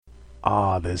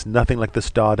Ah, there's nothing like the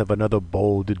start of another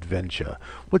bold adventure.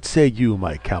 What say you,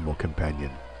 my camel companion?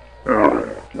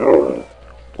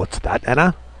 What's that,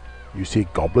 Anna? You see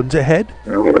goblins ahead?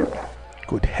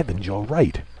 Good heavens, you're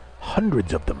right.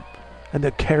 Hundreds of them. And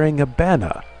they're carrying a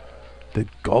banner. The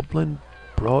Goblin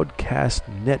Broadcast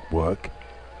Network,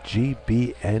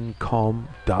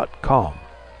 gbncom.com.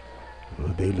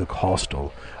 They look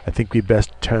hostile. I think we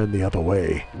best turn the other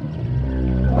way.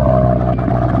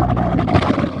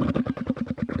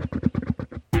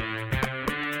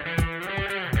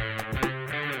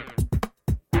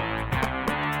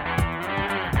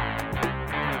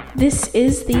 This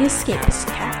is the Escapist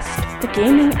Cast, the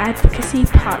gaming advocacy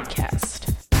podcast.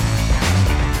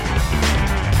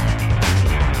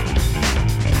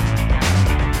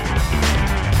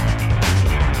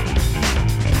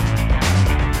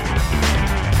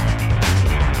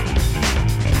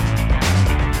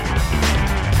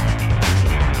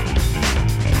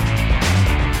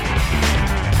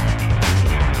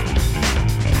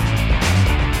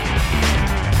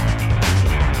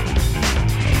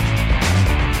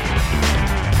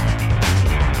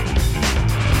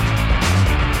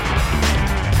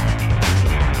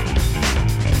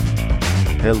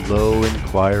 Hello,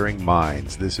 inquiring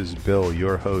minds. This is Bill,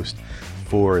 your host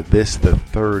for this, the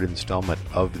third installment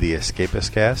of the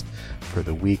Escapist Cast for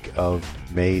the week of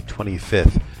May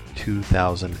 25th,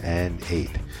 2008.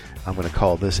 I'm going to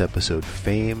call this episode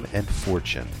Fame and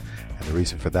Fortune. And the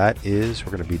reason for that is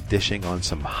we're going to be dishing on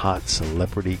some hot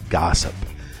celebrity gossip.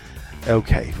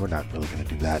 Okay, we're not really going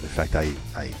to do that. In fact, I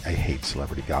hate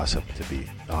celebrity gossip, to be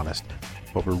honest.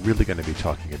 What we're really going to be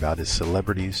talking about is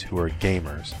celebrities who are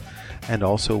gamers, and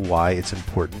also why it's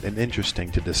important and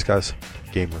interesting to discuss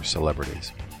gamer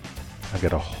celebrities. I've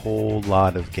got a whole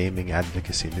lot of gaming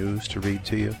advocacy news to read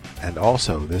to you, and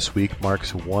also this week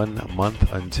marks 1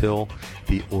 month until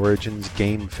the Origins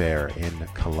Game Fair in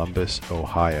Columbus,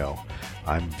 Ohio.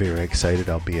 I'm very excited.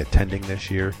 I'll be attending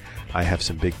this year. I have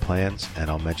some big plans,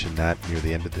 and I'll mention that near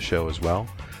the end of the show as well.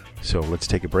 So let's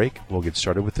take a break. We'll get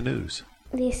started with the news.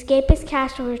 The Escapist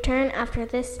Cast will return after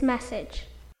this message.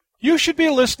 You should be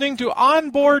listening to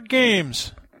Onboard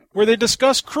Games, where they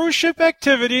discuss cruise ship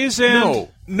activities and...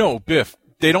 No, Biff,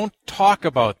 they don't talk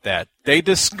about that. They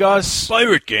discuss...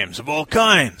 pirate games of all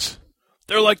kinds.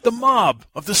 They're like the mob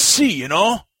of the sea, you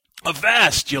know?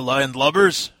 Avast, you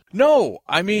landlubbers. No,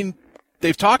 I mean,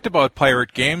 they've talked about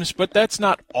pirate games, but that's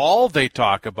not all they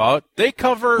talk about. They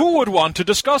cover... Who would want to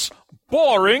discuss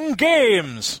boring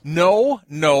games? No.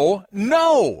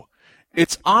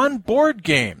 It's Onboard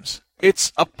Games.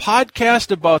 It's a podcast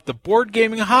about the board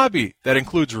gaming hobby that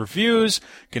includes reviews,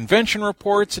 convention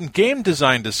reports, and game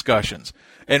design discussions.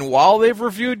 And while they've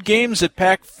reviewed games that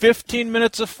pack 15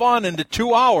 minutes of fun into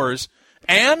 2 hours,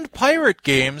 and pirate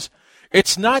games,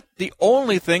 it's not the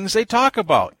only things they talk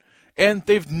about. And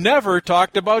they've never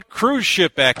talked about cruise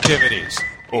ship activities.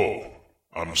 Oh,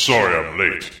 I'm sorry I'm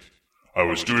late. I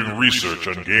was doing research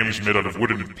on games made out of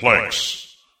wooden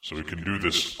planks, so we can do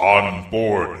this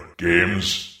on-board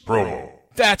games promo.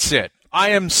 That's it. I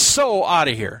am so out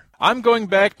of here. I'm going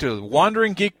back to the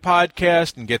Wandering Geek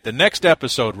podcast and get the next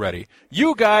episode ready.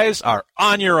 You guys are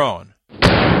on your own.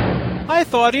 I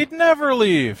thought he'd never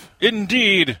leave.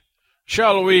 Indeed.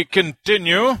 Shall we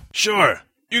continue? Sure.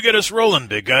 You get us rolling,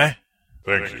 big guy.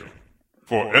 Thank you.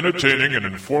 For entertaining and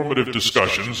informative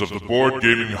discussions of the board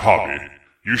gaming hobby,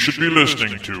 you should be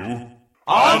listening to...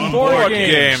 Onboard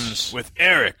Games with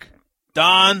Eric,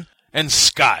 Don, and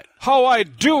Scott. How I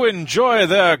do enjoy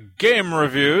their game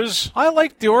reviews. I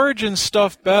like the Origins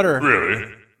stuff better.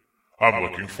 Really? I'm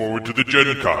looking forward to the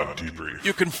Gen Con debrief.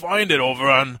 You can find it over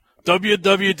on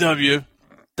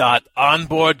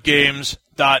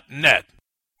www.onboardgames.net.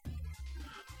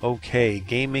 Okay,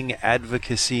 gaming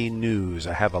advocacy news.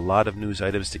 I have a lot of news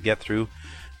items to get through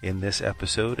in this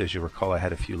episode. As you recall, I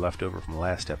had a few left over from the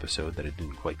last episode that I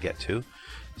didn't quite get to.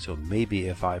 So maybe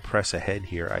if I press ahead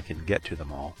here, I can get to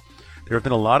them all. There have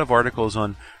been a lot of articles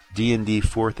on D&D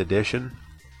 4th edition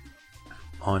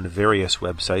on various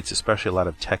websites, especially a lot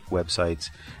of tech websites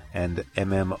and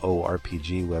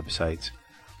MMORPG websites,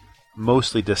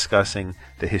 mostly discussing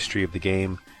the history of the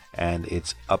game and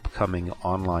its upcoming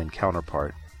online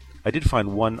counterpart. I did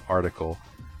find one article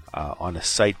on a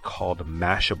site called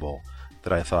Mashable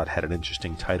that I thought had an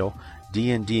interesting title,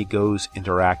 D&D Goes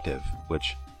Interactive,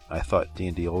 which I thought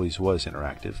D&D always was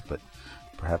interactive, but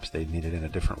perhaps they need it in a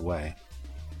different way.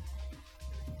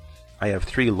 I have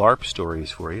 3 LARP stories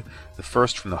for you. The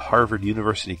first from the Harvard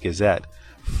University Gazette,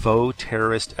 Faux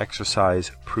Terrorist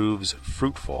Exercise Proves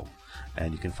Fruitful.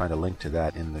 And you can find a link to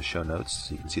that in the show notes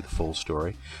so you can see the full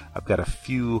story. I've got a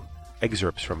few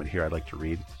excerpts from it here I'd like to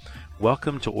read.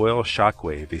 Welcome to Oil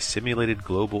Shockwave, a simulated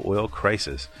global oil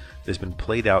crisis that has been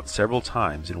played out several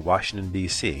times in Washington,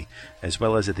 D.C., as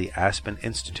well as at the Aspen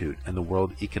Institute and the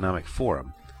World Economic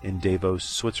Forum in Davos,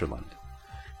 Switzerland.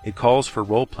 It calls for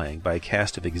role-playing by a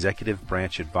cast of executive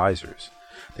branch advisors.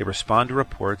 They respond to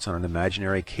reports on an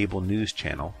imaginary cable news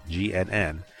channel,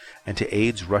 GNN, and to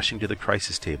aides rushing to the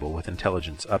crisis table with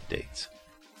intelligence updates.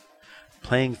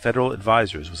 Playing federal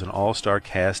advisors was an all-star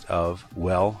cast of,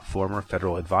 former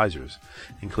federal advisors,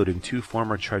 including 2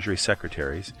 former Treasury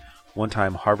secretaries,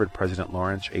 one-time Harvard President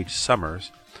Lawrence H.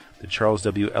 Summers. The Charles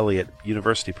W. Eliot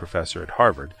University professor at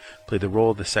Harvard played the role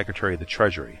of the Secretary of the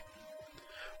Treasury.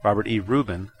 Robert E.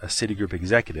 Rubin, a Citigroup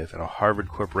executive and a Harvard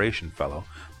Corporation fellow,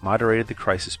 moderated the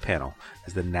crisis panel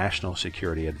as the National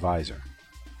Security Advisor.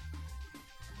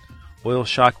 Oil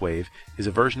Shockwave is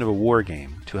a version of a war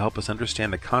game to help us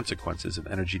understand the consequences of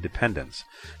energy dependence,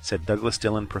 said Douglas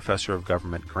Dillon Professor of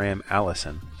Government Graham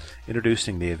Allison,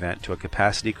 introducing the event to a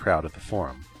capacity crowd at the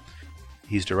forum.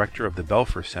 He's director of the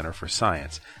Belfer Center for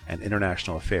Science and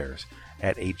International Affairs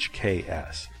at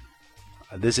HKS.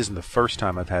 This isn't the first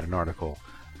time I've had an article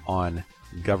on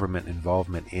government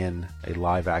involvement in a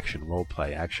live-action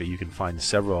role-play. Actually, you can find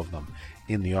several of them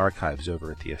in the archives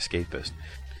over at The Escapist.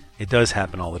 It does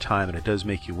happen all the time, and it does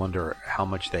make you wonder how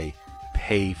much they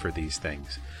pay for these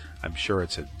things. I'm sure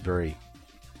it's a very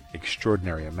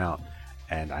extraordinary amount,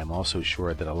 and I'm also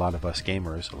sure that a lot of us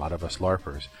gamers, a lot of us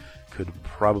LARPers, could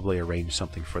probably arrange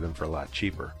something for them for a lot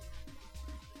cheaper.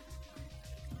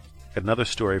 Another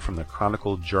story from the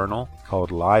Chronicle Journal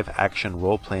called Live Action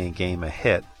Role-Playing Game a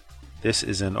Hit. This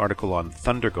is an article on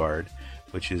Thunderguard,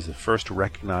 which is the first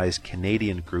recognized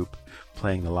Canadian group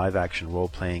playing the live-action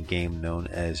role-playing game known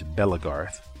as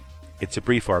Belagarth. It's a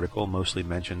brief article, mostly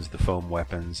mentions the foam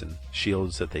weapons and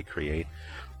shields that they create,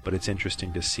 but it's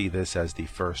interesting to see this as the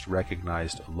first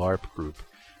recognized LARP group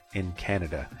in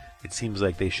Canada. It seems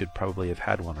like they should probably have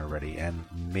had one already, and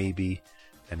maybe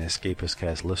an Escapist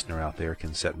Cast listener out there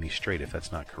can set me straight if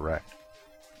that's not correct.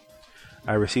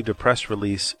 I received a press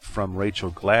release from Rachel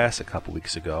Glass a couple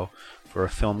weeks ago for a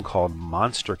film called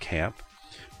Monster Camp,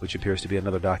 which appears to be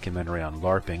another documentary on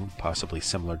LARPing, possibly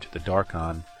similar to the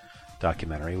Darkon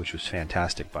documentary, which was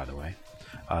fantastic, by the way.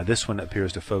 This one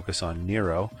appears to focus on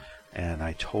Nero, and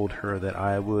I told her that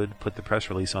I would put the press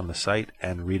release on the site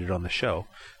and read it on the show,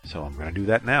 so I'm going to do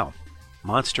that now.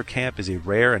 Monster Camp is a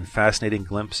rare and fascinating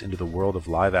glimpse into the world of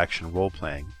live-action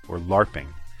role-playing, or LARPing,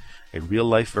 a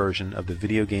real-life version of the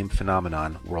video game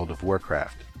phenomenon World of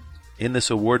Warcraft. In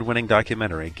this award-winning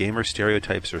documentary, gamer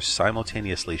stereotypes are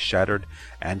simultaneously shattered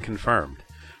and confirmed.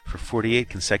 For 48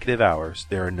 consecutive hours,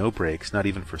 there are no breaks, not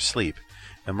even for sleep.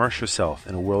 Immerse yourself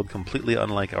in a world completely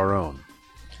unlike our own.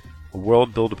 A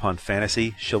world built upon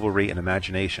fantasy, chivalry, and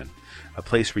imagination. A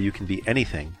place where you can be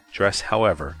anything, dress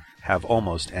however, have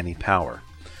almost any power.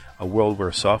 A world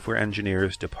where software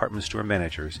engineers, department store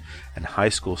managers, and high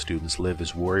school students live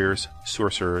as warriors,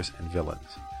 sorcerers, and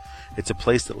villains. It's a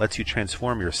place that lets you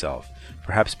transform yourself,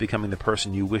 perhaps becoming the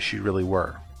person you wish you really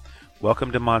were.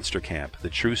 Welcome to Monster Camp, the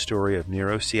true story of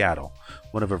Nero Seattle,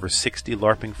 one of over 60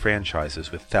 LARPing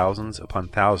franchises with thousands upon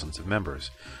thousands of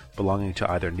members, belonging to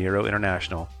either Nero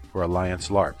International or Alliance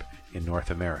LARP in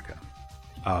North America.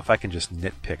 If I can just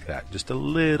nitpick that just a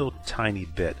little tiny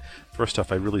bit. First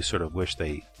off, I really sort of wish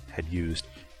they had used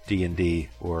D&D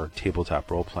or tabletop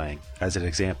role-playing as an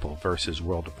example versus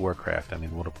World of Warcraft. I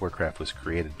mean, World of Warcraft was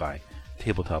created by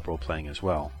tabletop role-playing as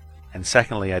well. And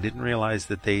secondly, I didn't realize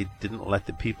that they didn't let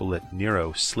the people at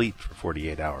Nero sleep for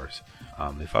 48 hours.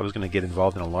 If I was going to get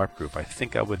involved in a LARP group, I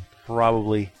think I would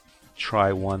probably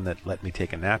try one that let me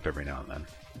take a nap every now and then.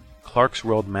 Clark's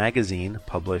World magazine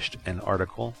published an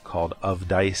article called Of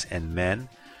Dice and Men,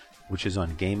 which is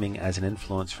on gaming as an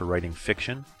influence for writing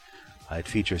fiction. It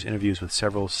features interviews with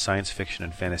several science fiction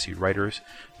and fantasy writers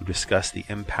who discuss the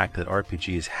impact that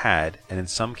RPGs had, and in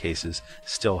some cases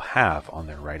still have, on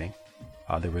their writing.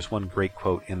 There was one great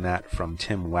quote in that from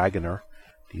Tim Waggoner,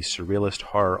 the surrealist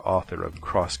horror author of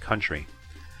Cross Country.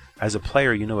 As a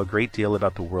player, you know a great deal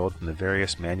about the world from the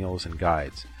various manuals and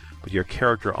guides, but your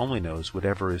character only knows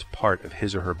whatever is part of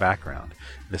his or her background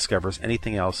and discovers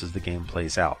anything else as the game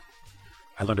plays out.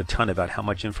 I learned a ton about how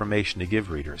much information to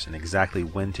give readers and exactly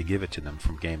when to give it to them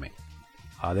from gaming.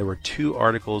 There were 2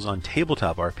 articles on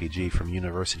tabletop RPG from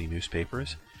university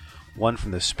newspapers. One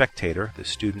from The Spectator, the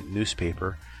student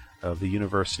newspaper of the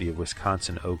University of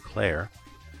Wisconsin-Eau Claire,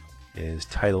 is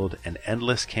titled An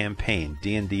Endless Campaign,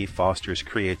 D&D Fosters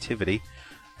Creativity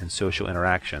and Social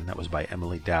Interaction. That was by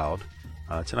Emily Dowd.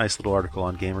 It's a nice little article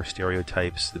on gamer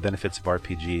stereotypes, the benefits of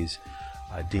RPGs,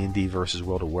 D&D versus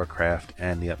World of Warcraft,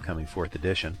 and the upcoming 4th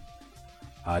edition.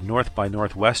 North by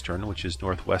Northwestern, which is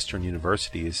Northwestern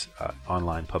University's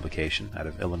online publication out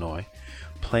of Illinois,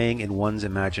 Playing in One's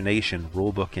Imagination,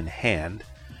 Rulebook in Hand,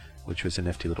 which was a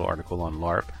nifty little article on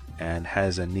LARP, and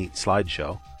has a neat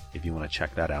slideshow if you want to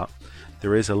check that out.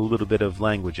 There is a little bit of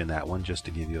language in that one, just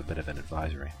to give you a bit of an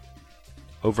advisory.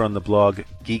 Over on the blog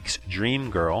Geek's Dream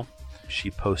Girl,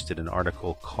 she posted an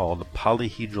article called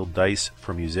Polyhedral Dice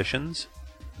for Musicians.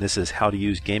 This is how to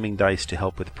use gaming dice to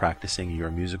help with practicing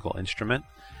your musical instrument.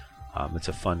 It's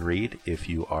a fun read if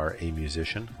you are a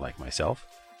musician like myself.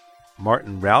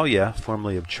 Martin Rauja,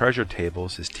 formerly of Treasure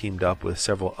Tables, has teamed up with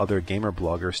several other gamer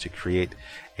bloggers to create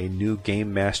a new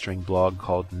game mastering blog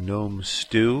called Gnome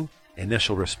Stew.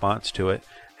 Initial response to it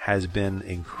has been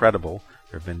incredible.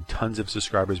 There have been tons of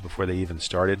subscribers before they even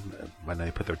started. When they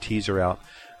put their teaser out,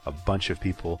 a bunch of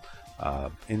people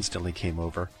instantly came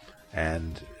over,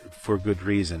 and for good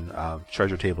reason.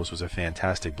 Treasure Tables was a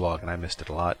fantastic blog, and I missed it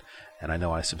a lot, and I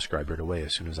know I subscribed right away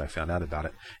as soon as I found out about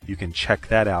it. You can check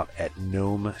that out at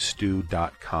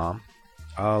gnomestew.com.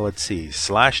 Let's see.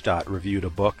 Slashdot reviewed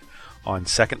a book on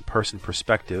second-person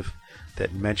perspective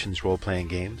that mentions role-playing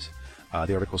games.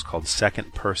 The article is called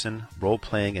Second Person,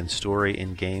 Role-Playing and Story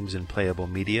in Games and Playable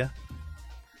Media.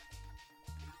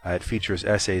 It features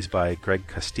essays by Greg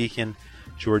Costechin,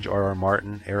 George R.R.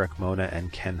 Martin, Eric Mona,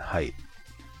 and Ken Hite.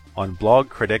 On Blog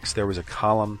Critics, there was a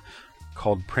column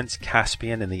called Prince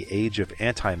Caspian in the Age of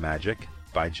Anti-Magic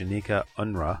by Janika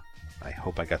Unruh. I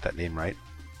hope I got that name right.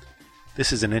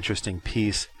 This is an interesting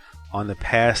piece on the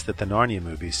past that the Narnia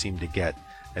movies seem to get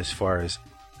as far as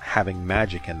having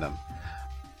magic in them.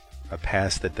 A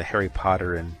past that the Harry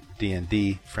Potter and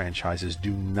D&D franchises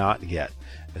do not get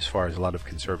as far as a lot of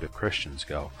conservative Christians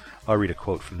go. I'll read a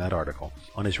quote from that article.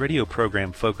 On his radio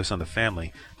program Focus on the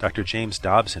Family, Dr. James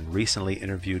Dobson recently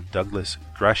interviewed Douglas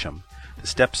Gresham, the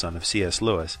stepson of C.S.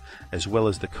 Lewis, as well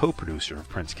as the co-producer of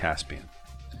Prince Caspian.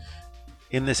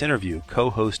 In this interview,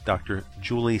 co-host Dr.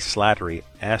 Julie Slattery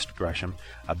asked Gresham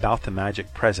about the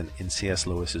magic present in C.S.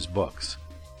 Lewis's books.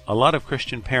 A lot of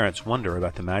Christian parents wonder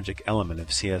about the magic element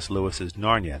of C.S. Lewis's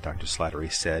Narnia, Dr.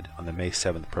 Slattery said on the May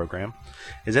 7th program.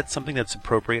 Is that something that's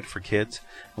appropriate for kids?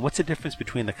 And what's the difference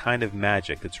between the kind of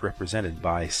magic that's represented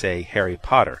by, say, Harry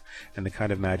Potter, and the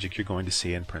kind of magic you're going to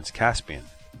see in Prince Caspian?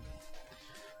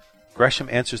 Gresham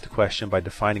answers the question by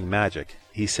defining magic.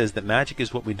 He says that magic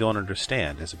is what we don't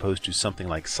understand, as opposed to something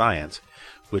like science,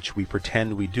 which we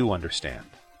pretend we do understand.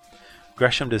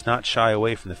 Gresham does not shy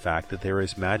away from the fact that there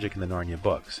is magic in the Narnia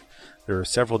books. There are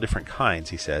several different kinds,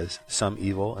 he says, some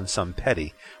evil and some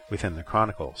petty, within the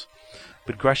Chronicles.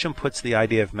 But Gresham puts the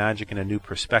idea of magic in a new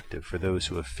perspective for those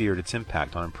who have feared its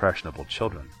impact on impressionable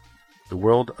children. The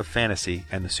world of fantasy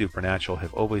and the supernatural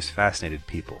have always fascinated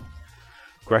people.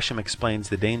 Gresham explains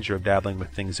the danger of dabbling with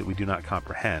things that we do not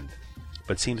comprehend,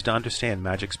 but seems to understand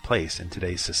magic's place in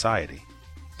today's society.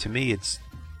 To me, it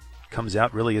comes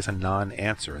out really as a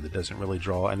non-answer that doesn't really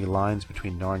draw any lines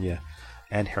between Narnia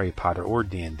and Harry Potter or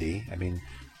D&D. I mean,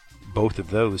 both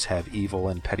of those have evil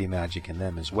and petty magic in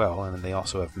them as well, and they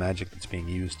also have magic that's being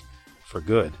used for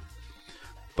good.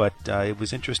 But it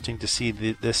was interesting to see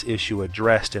this issue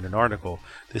addressed in an article.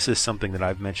 This is something that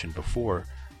I've mentioned before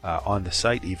on the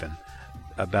site even,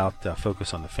 about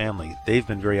Focus on the Family. They've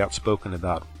been very outspoken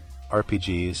about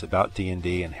RPGs, about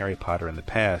D&D and Harry Potter in the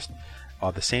past,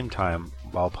 at the same time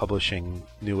while publishing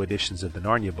new editions of the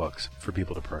Narnia books for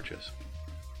people to purchase.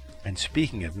 And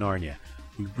speaking of Narnia,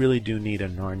 we really do need a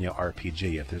Narnia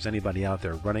RPG. If there's anybody out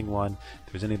there running one,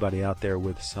 if there's anybody out there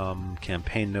with some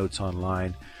campaign notes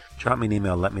online, drop me an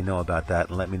email, let me know about that,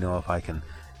 and let me know if I can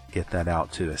get that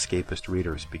out to escapist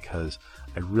readers, because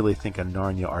I really think a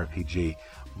Narnia RPG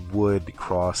would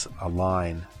cross a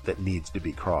line that needs to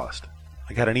be crossed.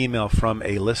 I got an email from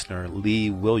a listener, Lee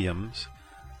Williams.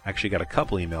 I actually got a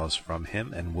couple emails from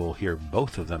him, and we'll hear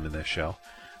both of them in this show.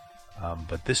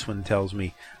 But this one tells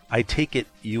me, I take it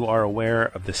you are aware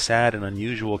of the sad and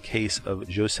unusual case of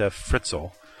Josef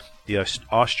Fritzl, the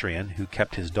Austrian who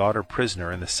kept his daughter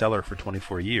prisoner in the cellar for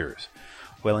 24 years.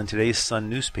 Well, in today's Sun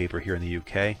newspaper here in the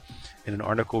UK, in an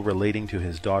article relating to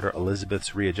his daughter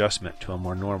Elizabeth's readjustment to a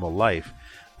more normal life,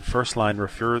 the first line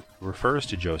refers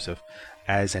to Joseph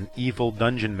as an evil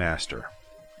dungeon master.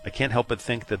 I can't help but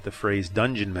think that the phrase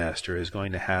dungeon master is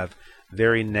going to have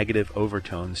very negative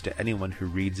overtones to anyone who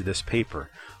reads this paper.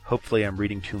 Hopefully I'm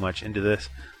reading too much into this,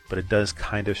 but it does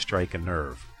kind of strike a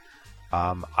nerve.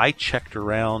 I checked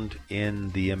around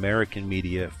in the American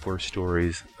media for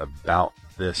stories about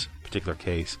this particular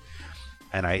case,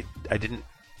 and I didn't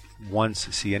once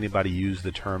see anybody use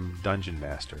the term dungeon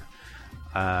master,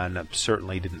 and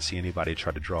certainly didn't see anybody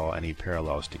try to draw any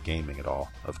parallels to gaming at all,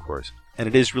 of course. And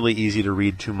it is really easy to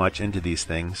read too much into these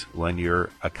things when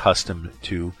you're accustomed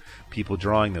to people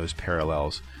drawing those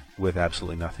parallels with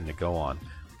absolutely nothing to go on.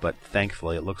 But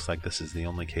thankfully, it looks like this is the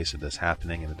only case of this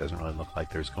happening, and it doesn't really look like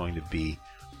there's going to be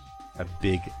a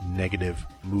big negative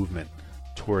movement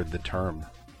toward the term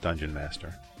Dungeon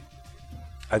Master.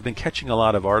 I've been catching a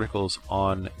lot of articles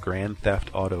on Grand Theft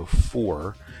Auto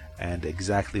 4 and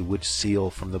exactly which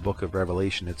seal from the Book of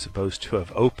Revelation it's supposed to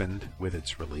have opened with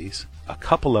its release. A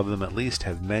couple of them at least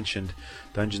have mentioned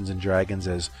Dungeons & Dragons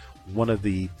as one of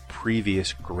the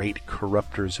previous great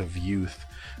corruptors of youth,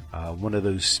 one of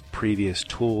those previous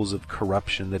tools of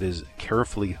corruption that is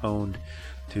carefully honed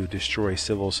to destroy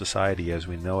civil society as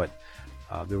we know it.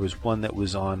 There was one that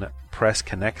was on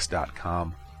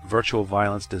PressConnects.com. Virtual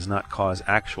violence does not cause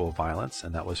actual violence,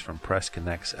 and that was from Press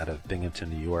Connects out of Binghamton,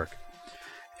 New York.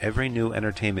 Every new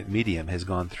entertainment medium has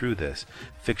gone through this.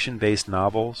 Fiction-based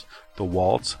novels, the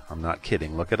waltz, I'm not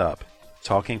kidding, look it up.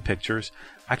 Talking pictures,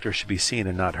 actors should be seen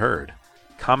and not heard.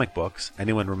 Comic books,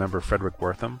 anyone remember Frederick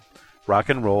Wertham? Rock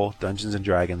and roll, Dungeons and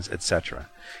Dragons,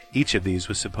 etc. Each of these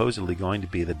was supposedly going to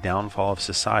be the downfall of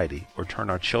society or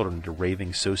turn our children into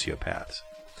raving sociopaths.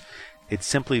 It's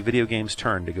simply video games'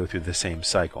 turn to go through the same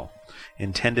cycle.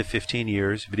 In 10 to 15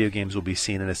 years, video games will be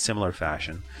seen in a similar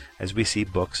fashion as we see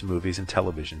books, movies, and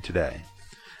television today.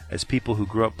 As people who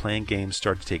grew up playing games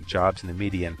start to take jobs in the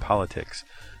media and politics,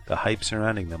 the hype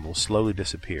surrounding them will slowly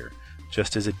disappear,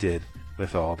 just as it did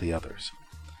with all the others.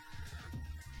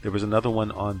 There was another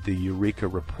one on the Eureka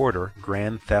Reporter,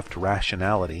 Grand Theft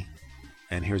Rationality,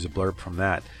 and here's a blurb from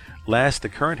that. Last, the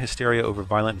current hysteria over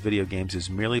violent video games is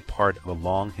merely part of a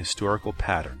long historical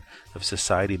pattern of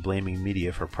society blaming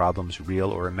media for problems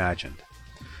real or imagined.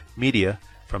 Media,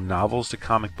 from novels to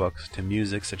comic books to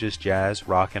music such as jazz,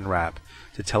 rock, and rap,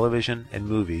 to television and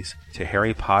movies, to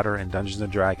Harry Potter and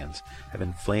Dungeons & Dragons, have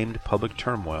inflamed public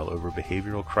turmoil over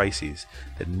behavioral crises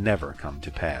that never come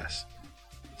to pass.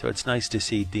 So it's nice to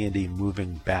see D&D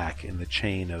moving back in the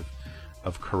chain of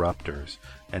corruptors,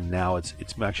 and now it's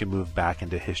actually moved back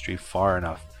into history far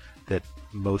enough that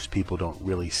most people don't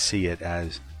really see it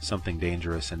as something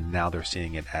dangerous, and now they're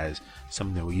seeing it as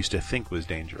something that we used to think was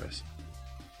dangerous.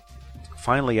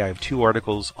 Finally, I have 2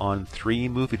 articles on 3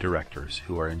 movie directors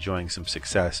who are enjoying some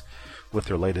success with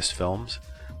their latest films.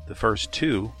 The first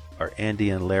 2 are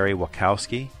Andy and Larry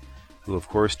Wachowski, who of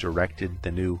course directed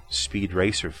the new Speed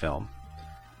Racer film.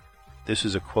 This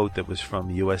is a quote that was from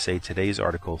USA Today's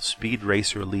article, Speed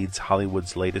Racer Leads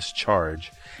Hollywood's Latest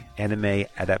Charge, Anime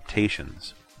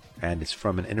Adaptations. And it's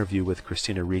from an interview with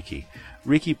Christina Ricci.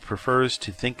 Ricci prefers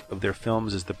to think of their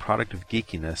films as the product of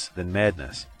geekiness than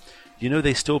madness. Do you know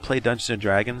they still play Dungeons &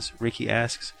 Dragons? Ricci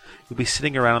asks. You'll be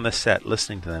sitting around on the set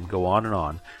listening to them go on and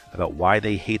on about why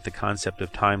they hate the concept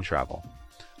of time travel.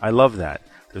 I love that.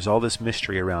 There's all this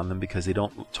mystery around them because they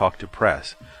don't talk to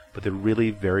press, but they're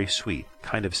really very sweet,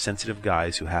 kind of sensitive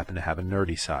guys who happen to have a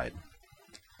nerdy side.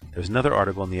 There's another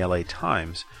article in the LA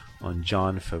Times on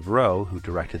Jon Favreau, who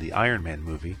directed the Iron Man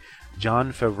movie.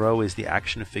 Jon Favreau is the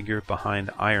action figure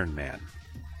behind Iron Man.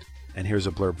 And here's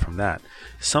a blurb from that.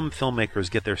 Some filmmakers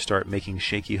get their start making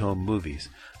shaky home movies.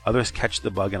 Others catch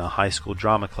the bug in a high school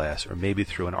drama class or maybe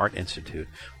through an art institute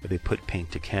where they put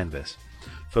paint to canvas.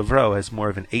 Favreau has more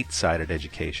of an 8-sided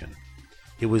education.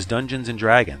 It was Dungeons &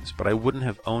 Dragons, but I wouldn't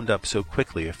have owned up so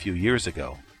quickly a few years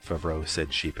ago, Favreau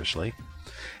said sheepishly.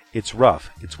 It's rough.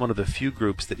 It's one of the few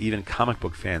groups that even comic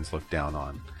book fans look down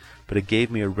on. But it gave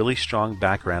me a really strong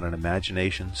background in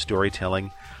imagination,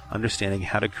 storytelling, understanding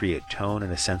how to create tone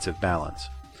and a sense of balance.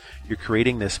 You're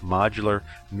creating this modular,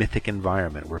 mythic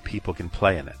environment where people can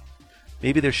play in it.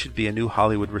 Maybe there should be a new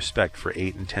Hollywood respect for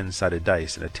 8- and 10-sided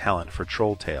dice and a talent for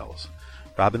troll tales.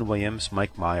 Robin Williams,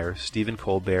 Mike Myers, Stephen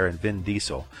Colbert, and Vin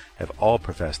Diesel have all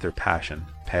professed their passion,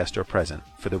 past or present,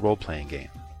 for the role-playing game.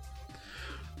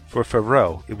 For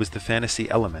Favreau, it was the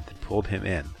fantasy element that pulled him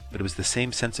in, but it was the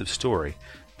same sense of story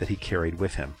that he carried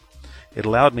with him. It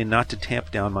allowed me not to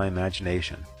tamp down my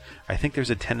imagination. I think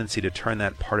there's a tendency to turn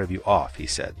that part of you off, he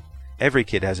said. Every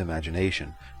kid has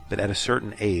imagination, but at a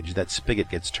certain age that spigot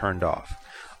gets turned off.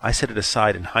 I set it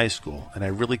aside in high school, and I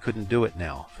really couldn't do it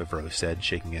now, Favreau said,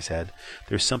 shaking his head.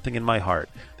 There's something in my heart.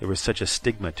 There was such a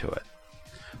stigma to it.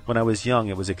 When I was young,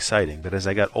 it was exciting, but as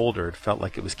I got older, it felt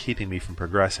like it was keeping me from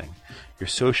progressing. You're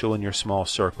social in your small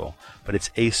circle, but it's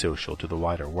asocial to the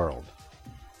wider world.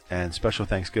 And special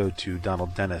thanks go to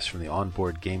Donald Dennis from the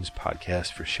Onboard Games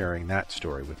podcast for sharing that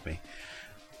story with me.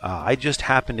 I just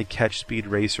happened to catch Speed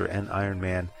Racer and Iron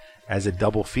Man as a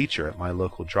double feature at my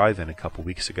local drive-in a couple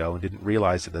weeks ago and didn't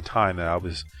realize at the time that I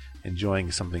was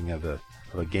enjoying something of a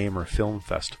gamer film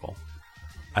festival.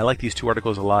 I like these two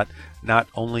articles a lot, not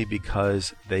only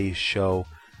because they show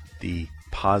the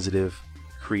positive,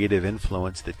 creative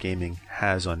influence that gaming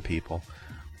has on people,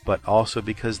 but also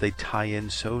because they tie in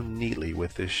so neatly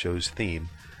with this show's theme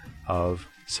of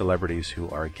celebrities who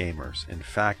are gamers. In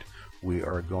fact, we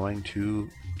are going to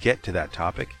get to that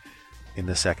topic in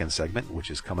the second segment,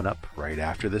 which is coming up right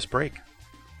after this break.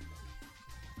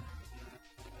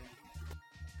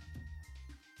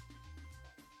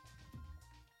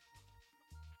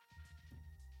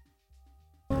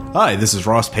 Hi, this is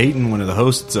Ross Payton, one of the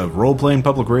hosts of Role Playing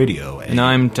Public Radio. And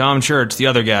I'm Tom Church, the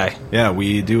other guy. Yeah,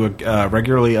 we do a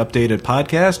regularly updated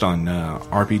podcast on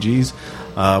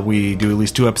RPGs. We do at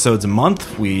least 2 episodes a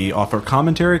month. We offer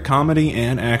commentary, comedy,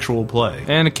 and actual play.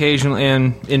 And occasional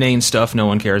and inane stuff no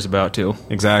one cares about, too.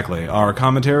 Exactly. Our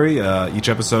commentary, each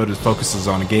episode focuses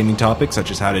on a gaming topic,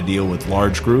 such as how to deal with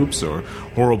large groups, or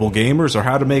horrible gamers, or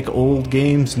how to make old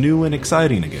games new and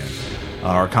exciting again.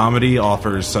 Our comedy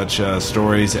offers such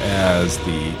stories as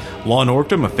the Law &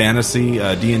 Orkdom, a fantasy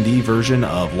D&D version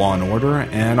of Law & Order,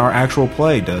 and our actual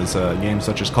play does games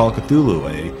such as Call of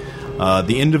Cthulhu,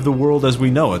 the end of the world as we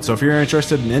know it. So if you're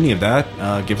interested in any of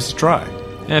that, give us a try.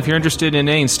 And if you're interested in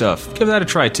inane stuff, give that a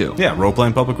try, too. Yeah, Role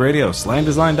Playing Public Radio,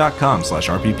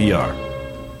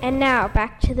 slamdesign.com/RPPR. And now,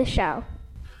 back to the show.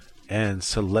 And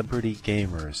celebrity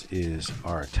gamers is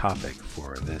our topic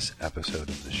for this episode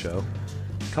of the show.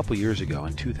 A couple years ago,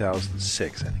 in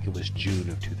 2006, I think it was June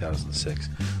of 2006,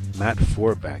 Matt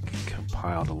Forbeck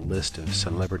compiled a list of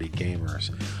celebrity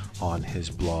gamers on his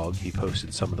blog. He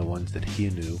posted some of the ones that he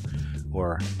knew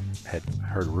or had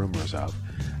heard rumors of,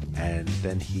 and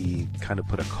then he kind of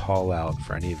put a call out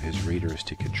for any of his readers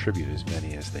to contribute as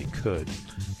many as they could.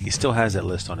 He still has that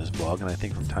list on his blog, and I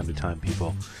think from time to time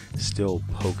people still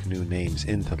poke new names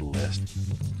into the list.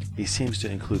 He seems to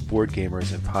include board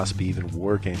gamers and possibly even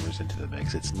war gamers into the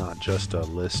mix. It's not just a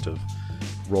list of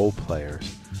role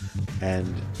players,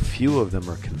 and few of them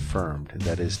are confirmed.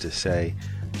 That is to say,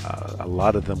 a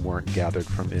lot of them weren't gathered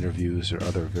from interviews or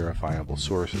other verifiable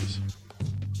sources.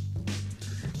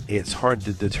 It's hard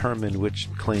to determine which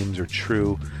claims are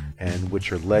true and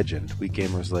which are legend. We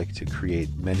gamers like to create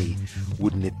many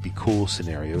wouldn't it be cool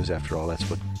scenarios. After all, that's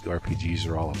what RPGs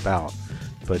are all about.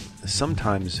 But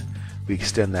sometimes we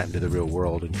extend that into the real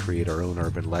world and create our own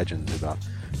urban legends about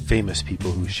famous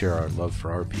people who share our love for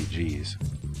RPGs.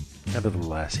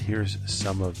 Nevertheless, here's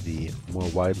some of the more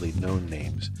widely known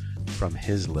names from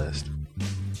his list.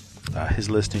 His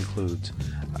list includes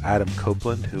Adam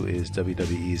Copeland, who is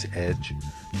WWE's Edge,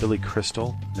 Billy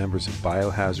Crystal, members of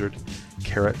Biohazard,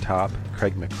 Carrot Top,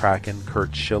 Craig McCracken,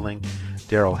 Kurt Schilling,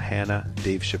 Daryl Hannah,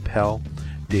 Dave Chappelle,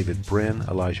 David Brin,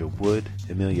 Elijah Wood,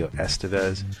 Emilio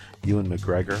Estevez, Ewan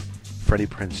McGregor, Freddie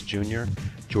Prinze Jr.,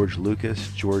 George Lucas,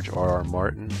 George R.R.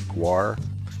 Martin, Guar,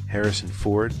 Harrison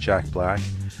Ford, Jack Black,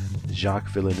 Jacques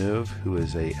Villeneuve, who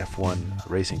is a F1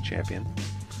 racing champion,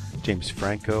 James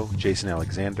Franco, Jason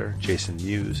Alexander, Jason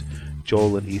Mewes,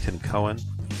 Joel and Ethan Coen,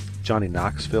 Johnny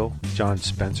Knoxville, John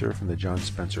Spencer from the John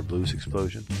Spencer Blues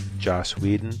Explosion, Joss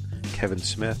Whedon, Kevin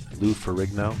Smith, Lou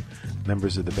Ferrigno,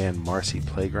 members of the band Marcy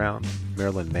Playground,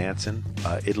 Marilyn Manson,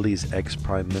 Italy's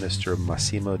ex-Prime Minister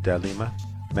Massimo D'Alema,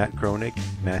 Matt Groening,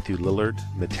 Matthew Lillard,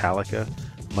 Metallica,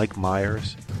 Mike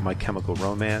Myers, My Chemical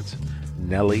Romance,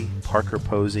 Nelly, Parker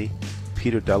Posey,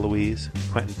 Peter DeLuise,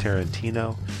 Quentin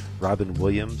Tarantino, Robin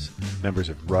Williams, members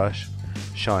of Rush,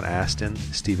 Sean Astin,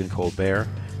 Stephen Colbert,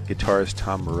 guitarist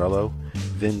Tom Morello,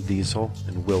 Vin Diesel,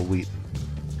 and Will Wheaton.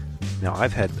 Now,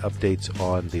 I've had updates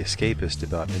on The Escapist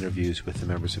about interviews with the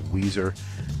members of Weezer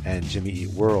and Jimmy Eat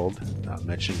World,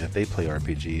 mentioning that they play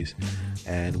RPGs,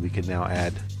 and we can now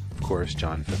add, of course,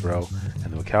 Jon Favreau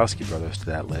and the Wachowski brothers to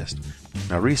that list.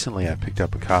 Now, recently I picked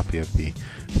up a copy of the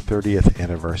 30th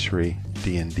Anniversary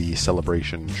D&D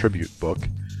Celebration Tribute book.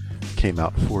 Came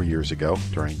out 4 years ago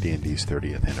during D&D's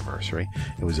 30th anniversary.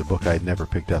 It was a book I'd never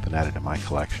picked up and added to my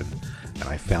collection, and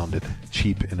I found it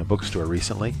cheap in a bookstore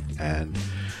recently and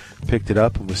picked it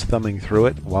up and was thumbing through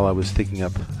it while I was thinking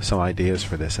up some ideas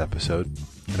for this episode.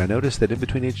 And I noticed that in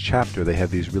between each chapter they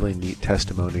have these really neat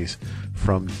testimonies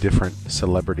from different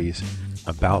celebrities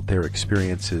about their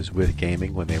experiences with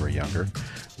gaming when they were younger.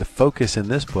 The focus in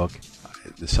this book,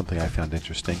 is something I found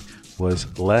interesting,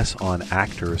 was less on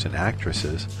actors and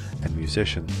actresses and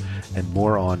musicians and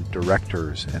more on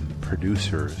directors and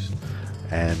producers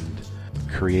and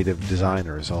creative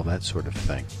designers, all that sort of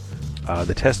thing.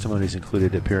 The testimonies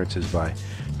included appearances by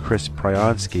Chris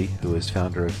Pryansky, who is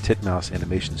founder of Titmouse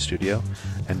Animation Studio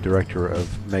and director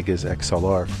of Megas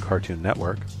XLR for Cartoon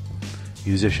Network,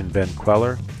 musician Ben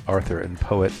Queller, author and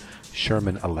poet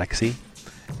Sherman Alexie,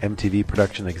 MTV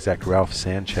production exec Ralph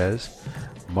Sanchez,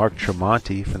 Mark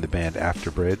Tremonti from the band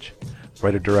Afterbridge,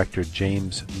 writer-director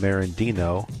James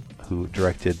Marandino, who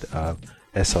directed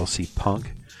SLC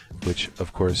Punk, which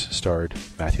of course starred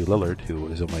Matthew Lillard, who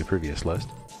was on my previous list.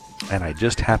 And I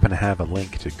just happen to have a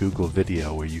link to Google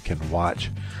Video where you can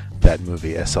watch that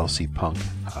movie, SLC Punk,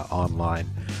 online.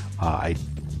 I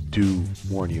do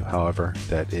warn you, however,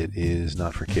 that it is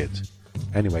not for kids.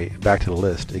 Anyway, back to the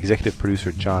list. Executive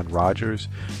producer John Rogers,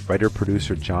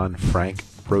 writer-producer John Frank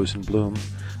Rosenblum,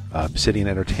 Obsidian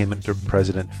Entertainment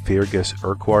president Fergus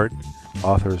Urquhart,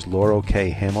 authors Laurel K.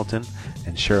 Hamilton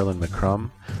and Sherilyn McCrum,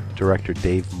 director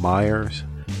Dave Myers,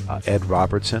 Ed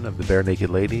Robertson of the Bare Naked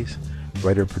Ladies,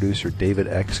 writer-producer David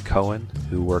X. Cohen,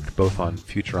 who worked both on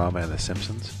Futurama and The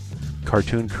Simpsons,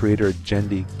 cartoon creator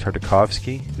Jendi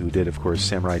Tartakovsky, who did, of course,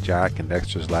 Samurai Jack and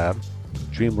Dexter's Lab,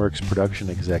 DreamWorks production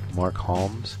exec Mark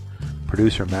Holmes,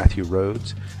 producer Matthew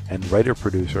Rhodes, and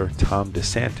writer-producer Tom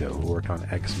DeSanto, who worked on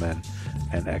X-Men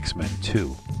and X-Men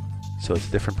 2. So it's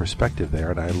a different perspective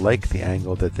there, and I like the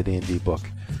angle that the D&D book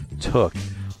took,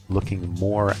 looking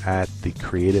more at the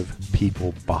creative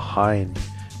people behind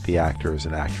the actors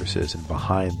and actresses and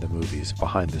behind the movies,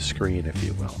 behind the screen, if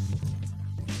you will.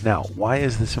 Now, why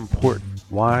is this important?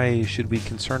 Why should we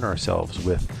concern ourselves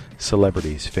with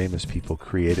celebrities, famous people,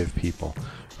 creative people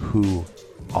who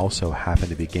also happen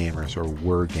to be gamers or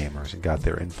were gamers and got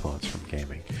their influence from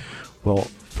gaming? Well,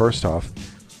 first off,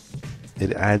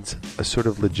 it adds a sort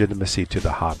of legitimacy to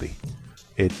the hobby.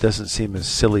 It doesn't seem as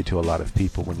silly to a lot of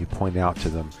people when you point out to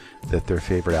them that their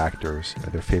favorite actors or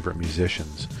their favorite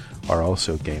musicians are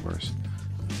also gamers.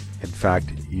 In fact,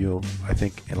 I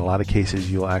think in a lot of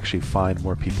cases you'll actually find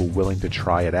more people willing to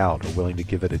try it out or willing to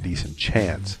give it a decent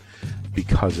chance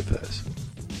because of this.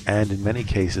 And in many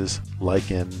cases, like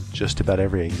in just about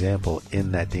every example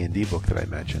in that D&D book that I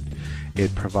mentioned,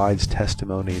 it provides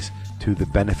testimonies to the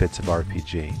benefits of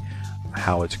RPG,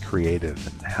 how it's creative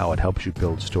and how it helps you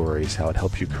build stories, how it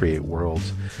helps you create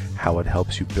worlds, how it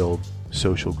helps you build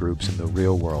social groups in the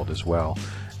real world as well,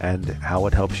 and how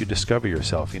it helps you discover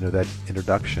yourself. You know, that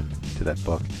introduction to that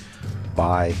book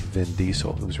by Vin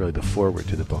Diesel, who was really the foreword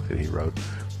to the book that he wrote,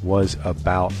 was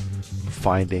about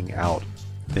finding out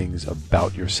things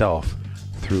about yourself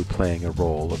through playing a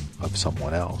role of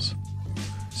someone else.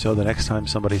 So the next time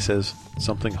somebody says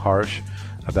something harsh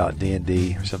about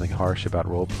D&D or something harsh about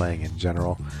role-playing in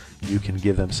general, you can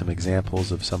give them some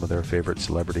examples of some of their favorite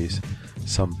celebrities,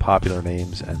 some popular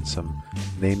names, and some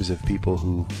names of people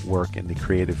who work in the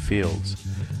creative fields,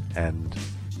 and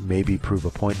maybe prove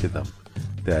a point to them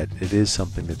that it is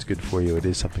something that's good for you, it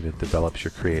is something that develops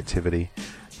your creativity,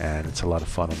 and it's a lot of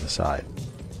fun on the side.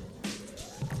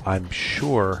 I'm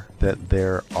sure that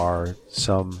there are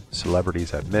some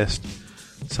celebrities I've missed,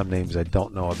 some names I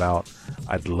don't know about.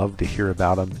 I'd love to hear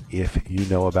about them if you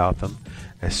know about them,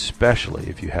 especially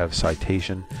if you have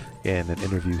citation in an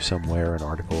interview somewhere, an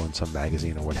article in some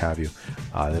magazine or what have you.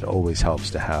 That always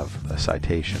helps to have a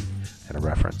citation and a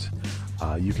reference.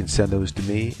 You can send those to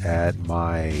me at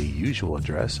my usual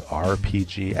address,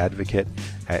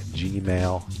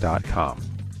 rpgadvocate@gmail.com.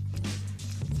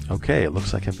 Okay, it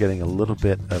looks like I'm getting a little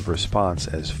bit of response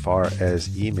as far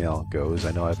as email goes.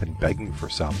 I know I've been begging for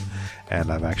some, and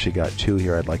I've actually got two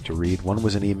here I'd like to read. One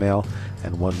was an email,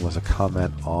 and one was a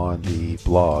comment on the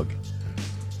blog.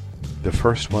 The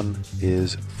first one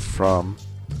is from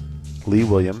Lee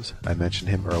Williams. I mentioned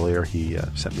him earlier. He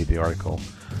sent me the article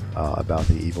about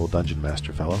the evil Dungeon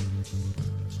Master fellow.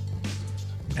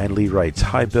 And Lee writes,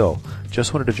 "Hi Bill,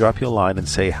 just wanted to drop you a line and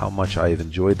say how much I have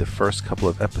enjoyed the first couple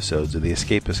of episodes of the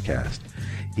Escapist Cast.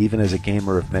 Even as a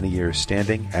gamer of many years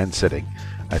standing and sitting,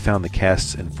 I found the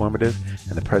casts informative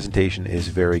and the presentation is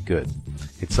very good.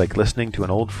 It's like listening to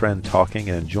an old friend talking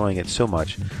and enjoying it so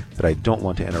much that I don't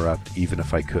want to interrupt even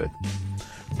if I could.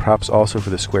 Props also for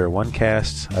the Square One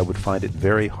casts. I would find it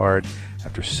very hard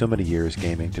after so many years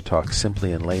gaming to talk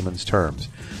simply in layman's terms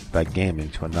about gaming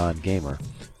to a non-gamer,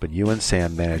 but you and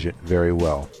Sam manage it very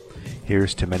well.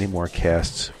 Here's to many more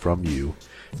casts from you,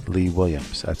 Lee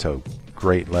Williams." That's a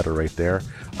great letter right there.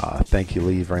 Thank you,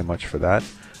 Lee, very much for that.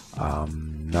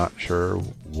 Not sure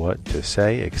what to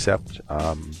say, except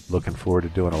looking forward to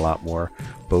doing a lot more,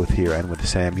 both here and with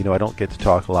Sam. You know, I don't get to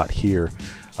talk a lot here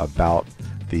about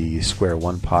the Square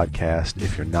One podcast.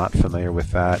 If you're not familiar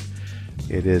with that,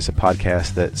 it is a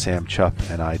podcast that Sam Chupp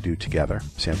and I do together.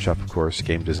 Sam Chupp, of course,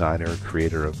 game designer,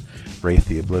 creator of Wraith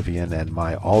the Oblivion, and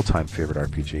my all-time favorite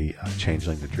RPG,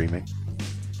 Changeling the Dreaming.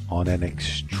 On an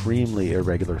extremely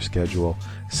irregular schedule,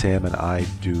 Sam and I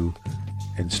do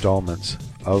installments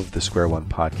of the Square One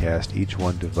podcast, each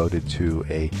one devoted to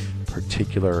a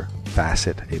particular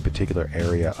facet, a particular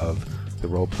area of the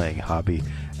role-playing hobby,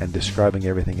 and describing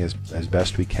everything as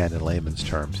best we can in layman's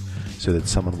terms, so that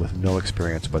someone with no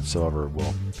experience whatsoever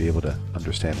will be able to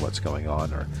understand what's going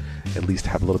on, or at least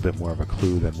have a little bit more of a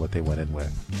clue than what they went in with.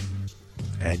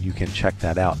 And you can check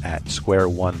that out at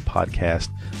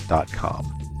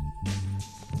squareonepodcast.com.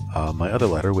 My other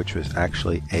letter, which was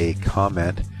actually a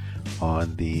comment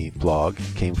on the blog,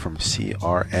 came from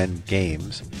CRN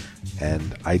Games,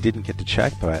 and I didn't get to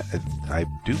check, but I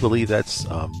do believe that's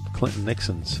Clinton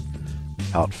Nixon's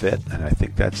outfit, and I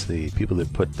think that's the people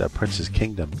that put Prince's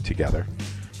Kingdom together,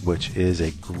 which is a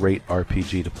great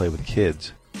RPG to play with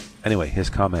kids. Anyway, his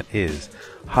comment is,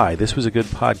 "Hi, this was a good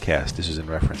podcast." This is in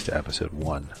reference to episode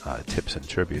 1, Tips and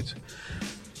Tributes.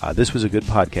 This was a good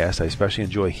podcast. I especially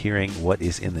enjoy hearing what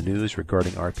is in the news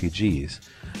regarding RPGs.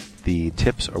 The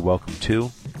tips are welcome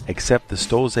too, except the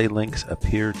Stolze links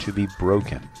appear to be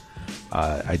broken.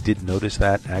 I did notice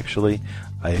that, actually.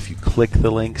 If you click the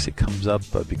links, it comes up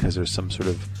because there's some sort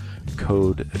of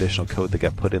additional code that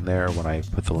got put in there when I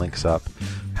put the links up.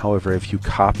 However, if you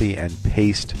copy and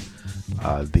paste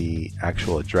the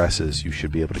actual addresses, you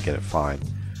should be able to get it fine.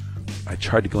 I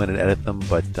tried to go in and edit them,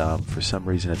 but for some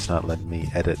reason it's not letting me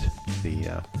edit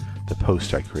the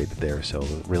post I created there. So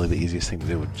really the easiest thing to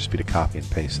do would just be to copy and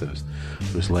paste those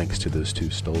links to those 2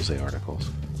 Stolze articles.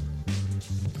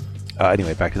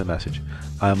 Anyway, back to the message.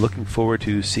 I'm looking forward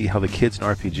to see how the kids and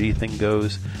RPG thing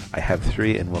goes. I have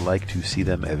 3 and would like to see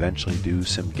them eventually do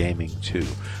some gaming too.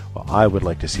 Well, I would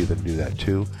like to see them do that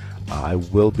too. I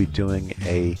will be doing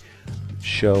a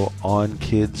show on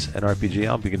kids and RPG.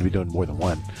 I'm going to be doing more than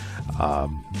one.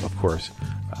 Of course,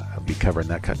 I'll be covering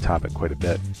that topic quite a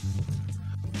bit.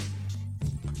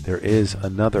 There is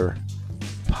another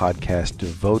podcast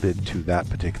devoted to that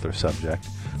particular subject,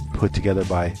 put together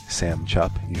by Sam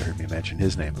Chupp. You heard me mention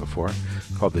his name before,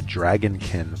 called the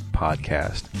Dragonkin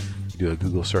Podcast. You do a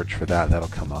Google search for that, that'll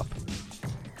come up.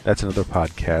 That's another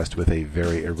podcast with a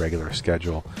very irregular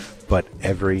schedule, but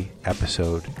every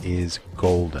episode is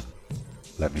golden,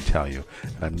 let me tell you.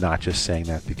 And I'm not just saying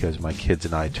that because my kids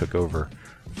and I took over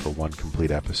for one complete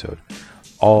episode.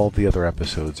 All the other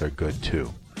episodes are good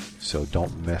too, so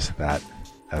don't miss that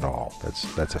at all.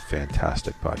 That's a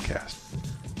fantastic podcast.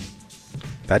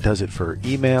 That does it for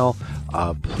email.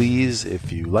 Please,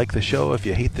 if you like the show, if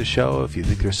you hate the show, if you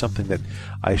think there's something that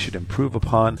I should improve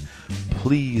upon,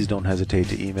 please don't hesitate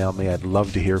to email me. I'd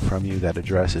love to hear from you. That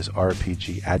address is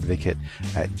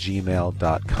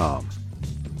rpgadvocate@gmail.com.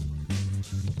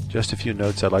 Just a few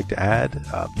notes I'd like to add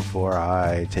before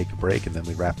I take a break and then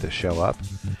we wrap this show up.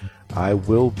 I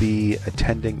will be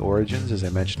attending Origins, as I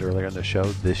mentioned earlier in the show,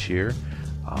 this year.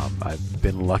 I've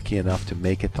been lucky enough to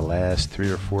make it the last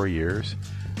 3 or 4 years.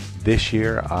 This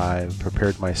year, I've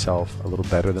prepared myself a little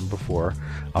better than before.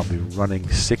 I'll be running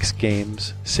 6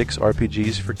 games, 6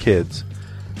 RPGs for kids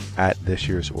at this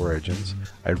year's Origins.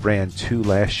 I ran 2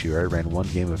 last year. I ran 1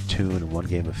 game of Toon and 1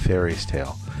 game of Fairy's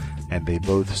Tale, and they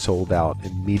both sold out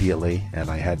immediately, and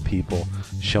I had people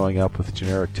showing up with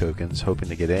generic tokens hoping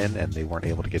to get in, and they weren't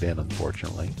able to get in,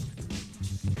 unfortunately.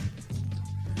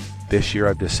 This year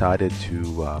I've decided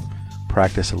to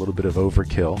practice a little bit of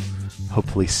overkill.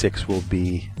 Hopefully 6 will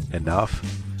be enough.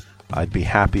 I'd be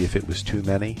happy if it was too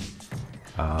many.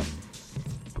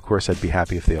 Of course, I'd be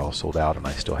happy if they all sold out and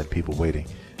I still had people waiting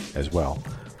as well.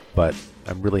 But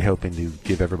I'm really hoping to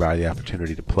give everybody the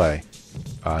opportunity to play.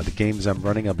 The games I'm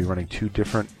running, I'll be running 2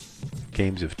 different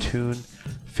games of Toon,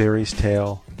 Fairy's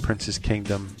Tale, Prince's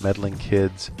Kingdom, Meddling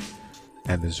Kids,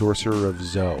 and the Sorcerer of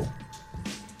Zoe.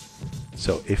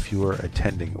 So if you are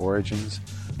attending Origins,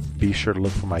 be sure to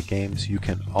look for my games. You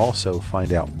can also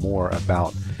find out more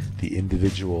about the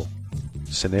individual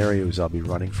scenarios I'll be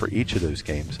running for each of those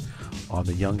games on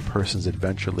the Young Persons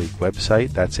Adventure League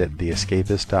website. That's at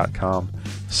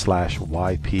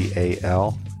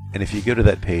theescapist.com/YPAL. And if you go to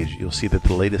that page, you'll see that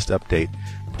the latest update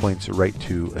points right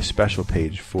to a special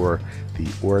page for the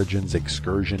Origins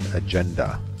Excursion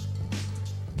Agenda.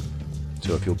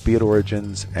 So if you'll be at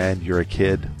Origins and you're a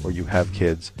kid or you have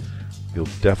kids, you'll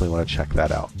definitely want to check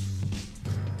that out.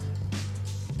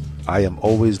 I am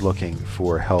always looking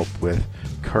for help with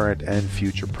current and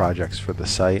future projects for the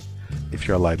site. If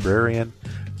you're a librarian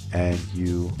and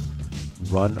you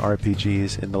run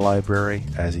RPGs in the library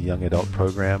as a young adult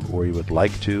program, or you would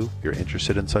like to, you're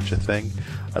interested in such a thing,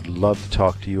 I'd love to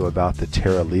talk to you about the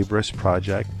Terra Libris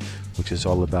project, which is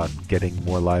all about getting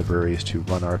more libraries to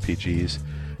run RPGs.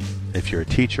 If you're a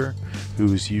teacher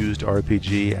who's used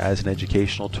RPG as an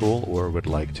educational tool or would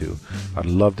like to, I'd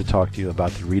love to talk to you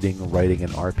about the Reading, Writing,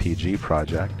 and RPG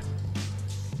project.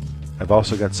 I've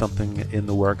also got something in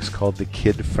the works called the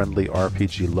Kid-Friendly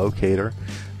RPG Locator.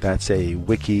 That's a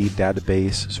wiki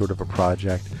database sort of a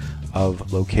project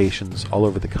of locations all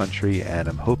over the country, and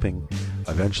I'm hoping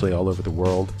eventually all over the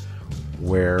world,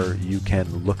 where you can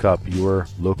look up your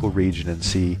local region and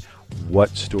see what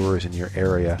stores in your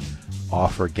area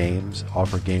offer games,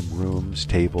 offer game rooms,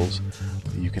 tables.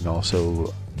 You can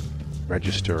also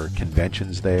register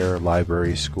conventions there,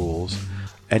 libraries, schools,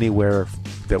 anywhere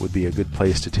that would be a good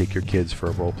place to take your kids for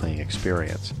a role-playing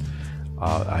experience.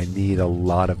 I need a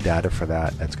lot of data for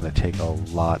that. That's going to take a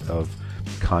lot of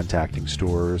contacting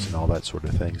stores and all that sort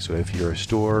of thing. So if you're a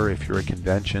store, if you're a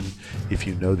convention, if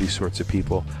you know these sorts of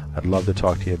people, I'd love to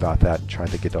talk to you about that and try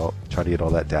to get all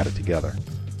that data together.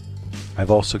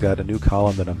 I've also got a new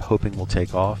column that I'm hoping will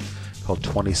take off called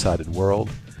 20-Sided World.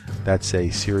 That's a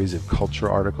series of culture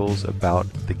articles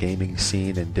about the gaming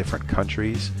scene in different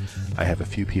countries. I have a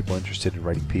few people interested in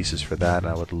writing pieces for that,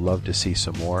 and I would love to see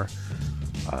some more.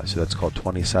 So that's called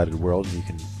 20-Sided World, and you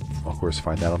can, of course,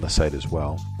 find that on the site as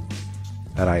well.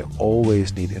 And I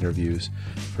always need interviews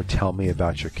for Tell Me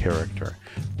About Your Character,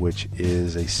 which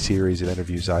is a series of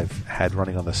interviews I've had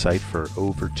running on the site for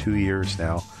over 2 years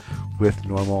now with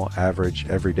normal, average,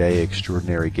 everyday,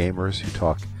 extraordinary gamers who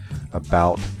talk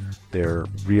about their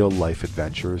real-life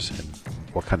adventures and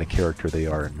what kind of character they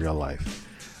are in real life.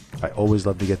 I always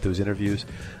love to get those interviews.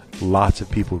 Lots of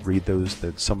people read those.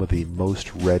 Some of the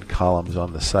most read columns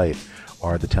on the site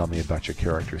are the Tell Me About Your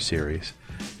Character series.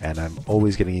 And I'm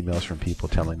always getting emails from people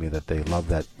telling me that they love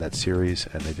that series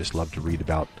and they just love to read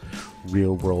about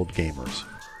real-world gamers.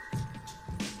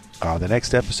 The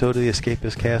next episode of the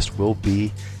Escapist Cast will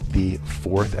be the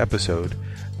 4th episode,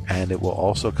 and it will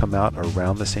also come out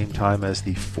around the same time as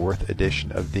the 4th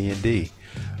edition of D&D.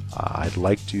 I'd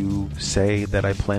like to say that I plan